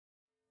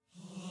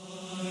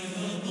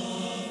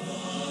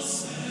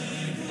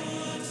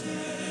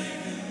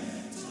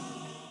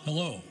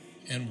Hello,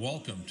 and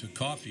welcome to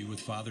Coffee with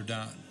Father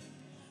Don,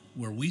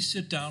 where we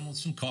sit down with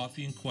some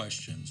coffee and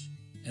questions,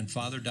 and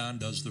Father Don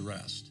does the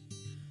rest.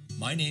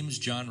 My name is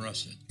John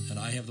Russett, and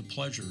I have the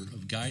pleasure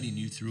of guiding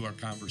you through our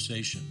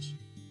conversations,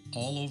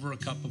 all over a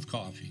cup of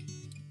coffee,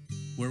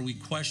 where we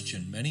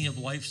question many of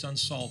life's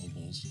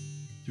unsolvables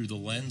through the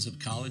lens of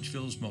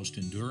Collegeville's most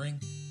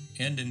enduring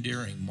and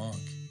endearing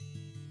monk.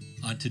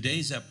 On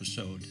today's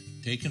episode,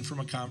 taken from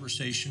a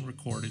conversation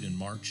recorded in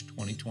March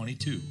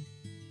 2022,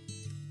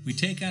 we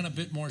take on a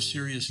bit more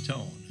serious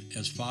tone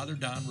as Father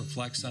Don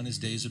reflects on his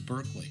days at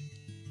Berkeley,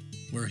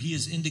 where he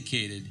has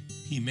indicated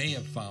he may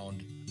have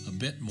found a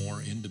bit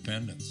more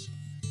independence.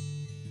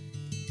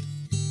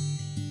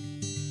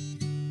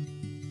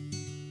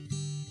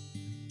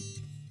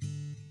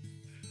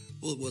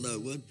 Well, when I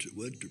went to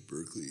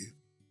Berkeley,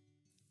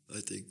 I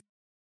think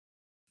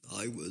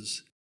I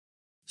was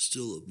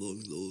still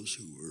among those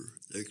who were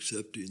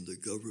accepting the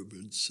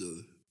government's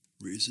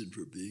reason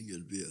for being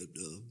in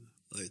Vietnam.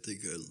 I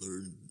think I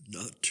learned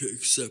not to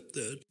accept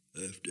that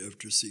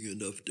after seeing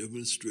enough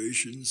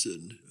demonstrations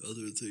and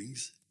other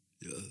things.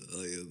 Yeah,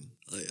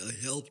 I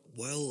helped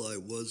while I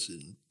was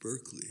in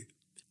Berkeley.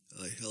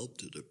 I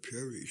helped at a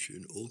parish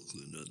in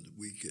Oakland on the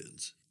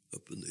weekends,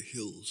 up in the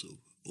hills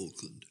of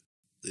Oakland.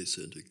 They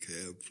sent a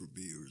cab for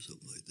me or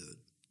something like that.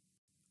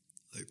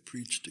 I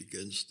preached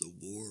against the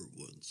war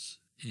once.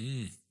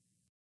 And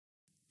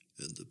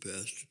the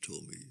pastor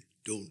told me,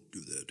 don't do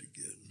that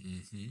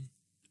again.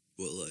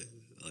 Well,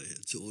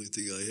 it's the only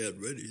thing I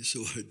had ready,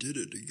 so I did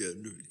it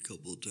again a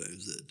couple of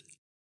times.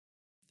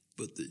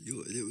 But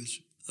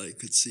I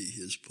could see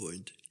his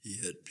point. He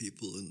had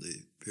people in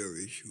the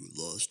parish who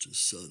lost a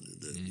son in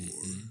that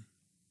war.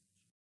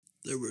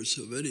 There were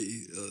so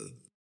many.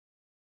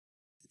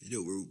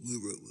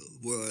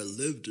 Where I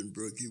lived in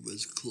Berkeley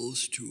was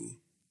close to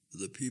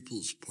the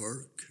People's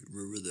Park.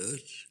 Remember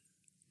that?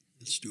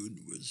 The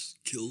student was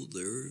killed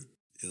there.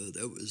 Yeah,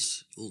 that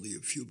was only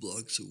a few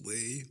blocks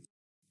away.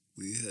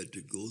 We had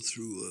to go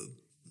through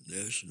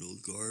National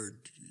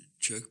Guard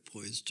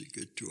checkpoints to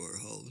get to our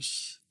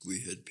house. We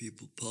had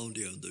people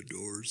pounding on the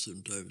doors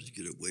sometimes to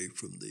get away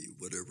from the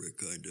whatever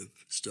kind of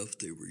stuff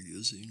they were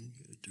using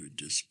to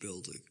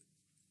dispel the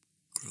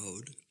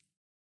crowd.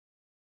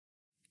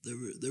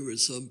 There were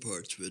some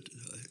parts of it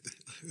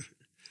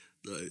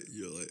that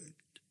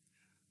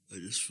I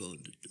just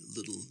found it a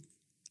little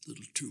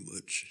too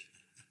much,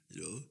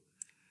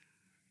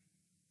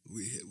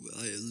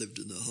 I lived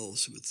in a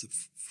house with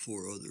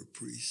 4 other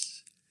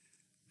priests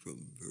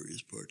from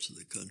various parts of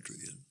the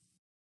country, and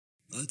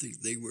I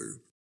think they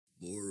were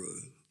more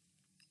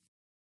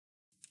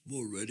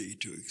ready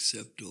to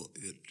accept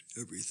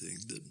everything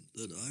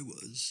than I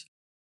was.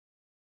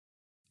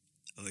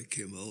 I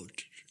came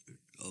out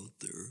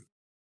there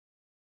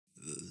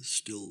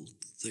still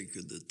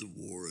thinking that the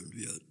war in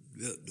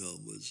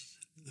Vietnam was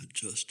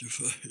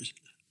justified,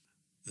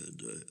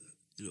 and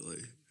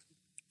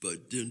by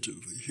dint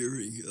of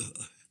hearing,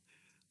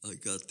 I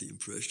got the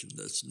impression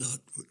that's not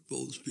what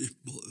most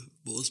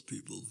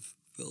people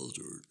felt.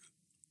 Or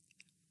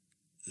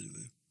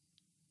anyway,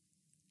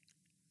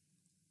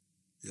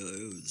 yeah,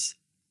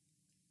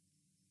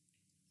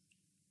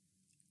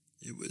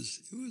 it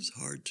was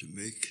hard to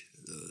make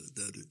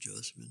that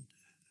adjustment.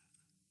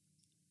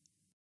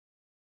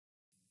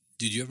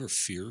 Did you ever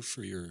fear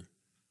for your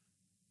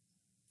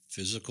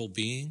physical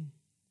being?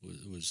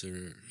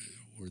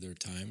 Were there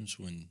times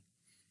when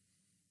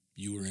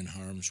you were in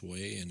harm's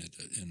way and it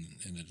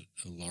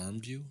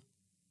alarmed you?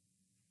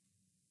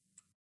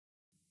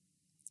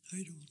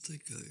 I don't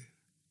think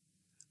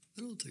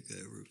I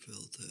ever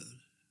felt that.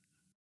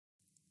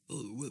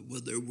 Oh,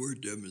 when there were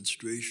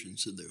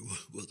demonstrations, and there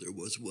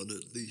was one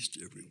at least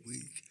every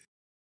week,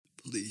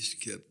 police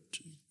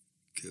kept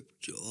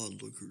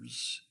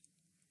onlookers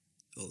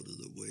out of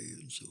the way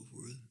and so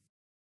forth.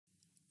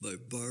 My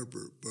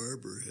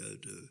barber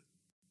had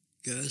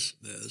gas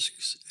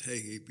masks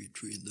hanging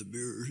between the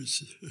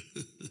mirrors.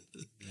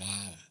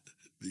 Wow!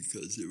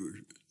 Because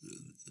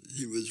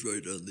he was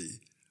right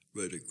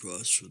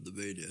across from the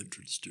main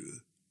entrance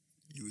to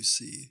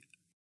UC.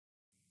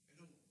 I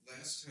know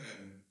last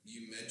time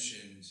you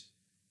mentioned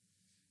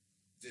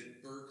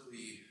that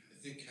Berkeley, I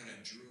think, kind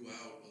of drew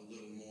out a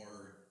little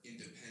more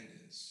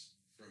independence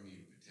from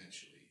you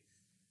potentially.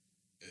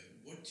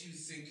 What do you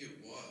think it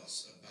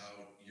was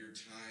about your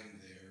time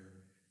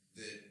there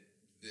that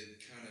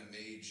kind of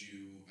made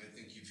you, I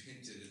think you've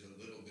hinted it a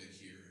little bit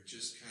here,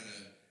 just kind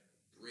of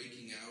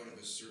breaking out of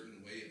a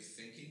certain way of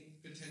thinking,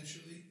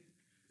 potentially?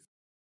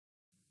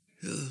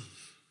 Yeah.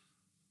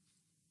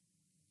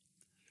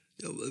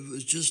 It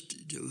was just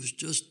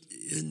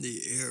in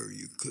the air.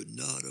 You could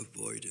not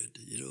avoid it,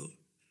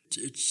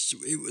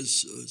 It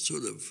was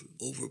sort of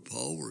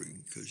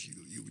overpowering because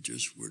you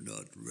just were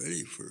not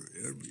ready for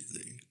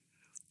everything.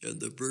 And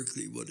the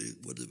Berkeley, what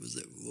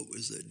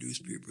was that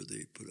newspaper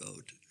they put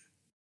out?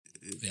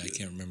 I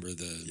can't remember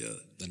the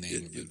name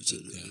of it. It was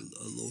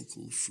a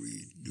local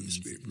free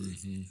newspaper,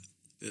 and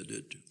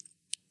it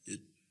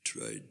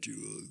tried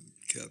to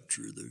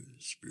capture the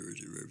spirit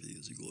of everything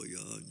that's going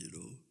on,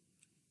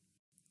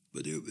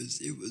 But it was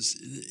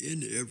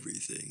in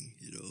everything,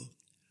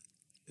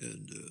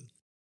 and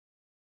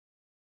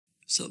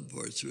some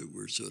parts of it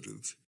were sort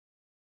of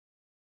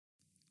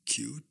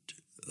cute,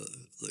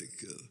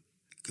 like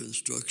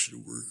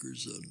construction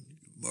workers on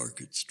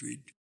Market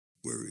Street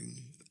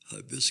wearing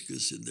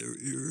hibiscus in their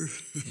ear,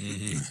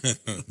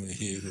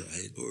 You're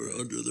right. or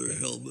under their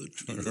helmet,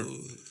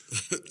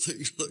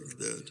 things like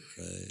that.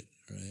 Right.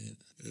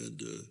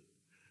 And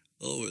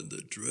and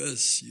the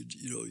dress,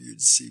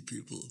 you'd see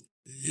people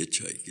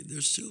hitchhiking.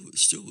 There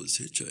still was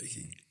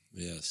hitchhiking.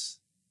 Yes.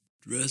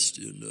 Dressed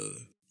in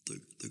the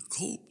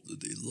cope,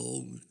 the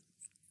long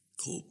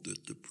cope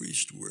that the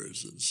priest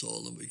wears on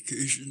solemn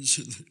occasions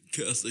in the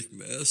Catholic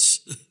Mass.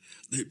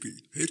 They'd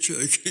be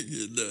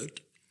hitchhiking in that,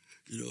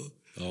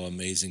 Oh,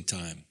 amazing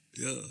time.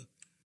 Yeah.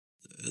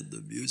 And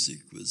the music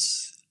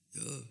was,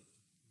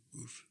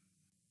 oof.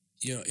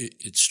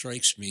 It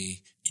strikes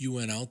me, you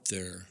went out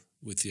there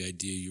with the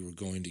idea you were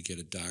going to get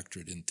a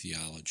doctorate in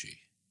theology,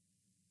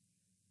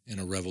 and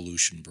a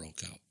revolution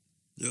broke out.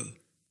 Yeah.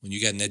 When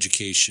you got an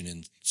education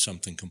in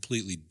something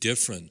completely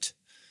different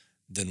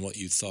than what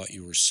you thought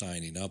you were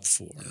signing up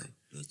for. Yeah,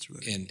 that's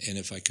right. And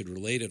if I could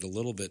relate it a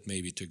little bit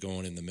maybe to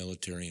going in the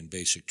military and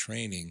basic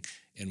training,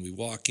 and we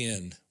walk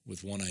in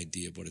with one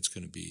idea of what it's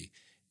going to be,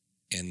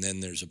 and then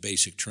there's a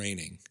basic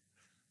training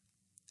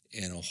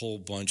and a whole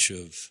bunch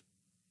of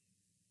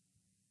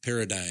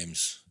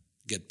paradigms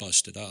get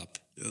busted up.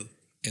 Yeah.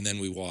 And then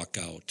we walk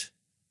out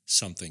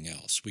something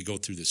else. We go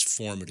through this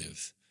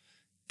formative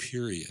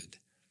period.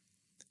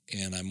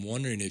 And I'm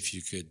wondering if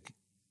you could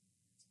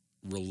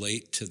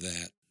relate to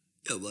that.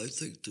 Yeah, well, I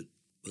think that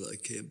when I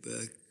came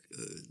back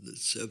in the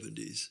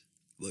 70s,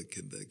 when I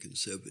came back in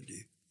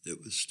 70,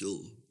 it was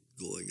still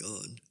going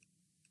on.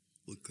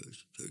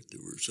 Because in fact,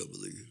 there were some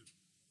of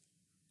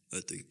I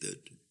think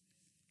that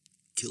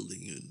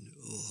killing in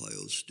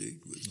Ohio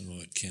State was...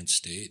 at Kent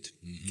State.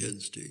 Mm-hmm.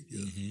 Kent State,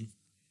 yeah.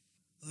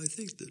 Mm-hmm. I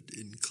think that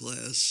in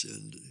class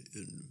and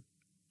in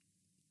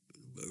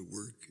my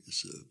work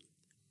as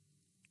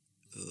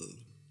a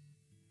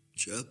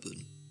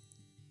chaplain,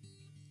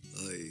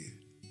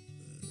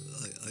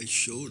 I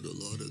showed a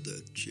lot of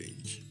that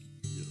change,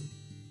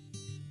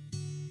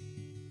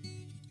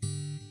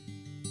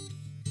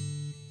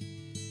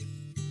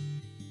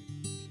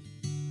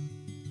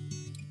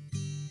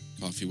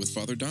 Coffee with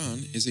Father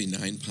Don is a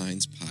Nine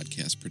Pines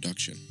podcast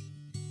production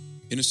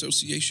in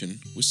association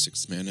with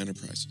Sixth Man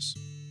Enterprises.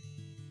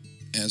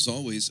 As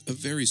always, a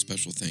very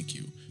special thank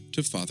you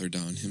to Father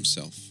Don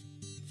himself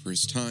for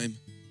his time,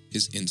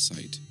 his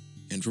insight,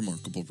 and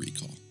remarkable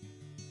recall.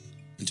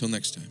 Until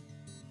next time,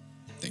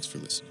 thanks for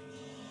listening.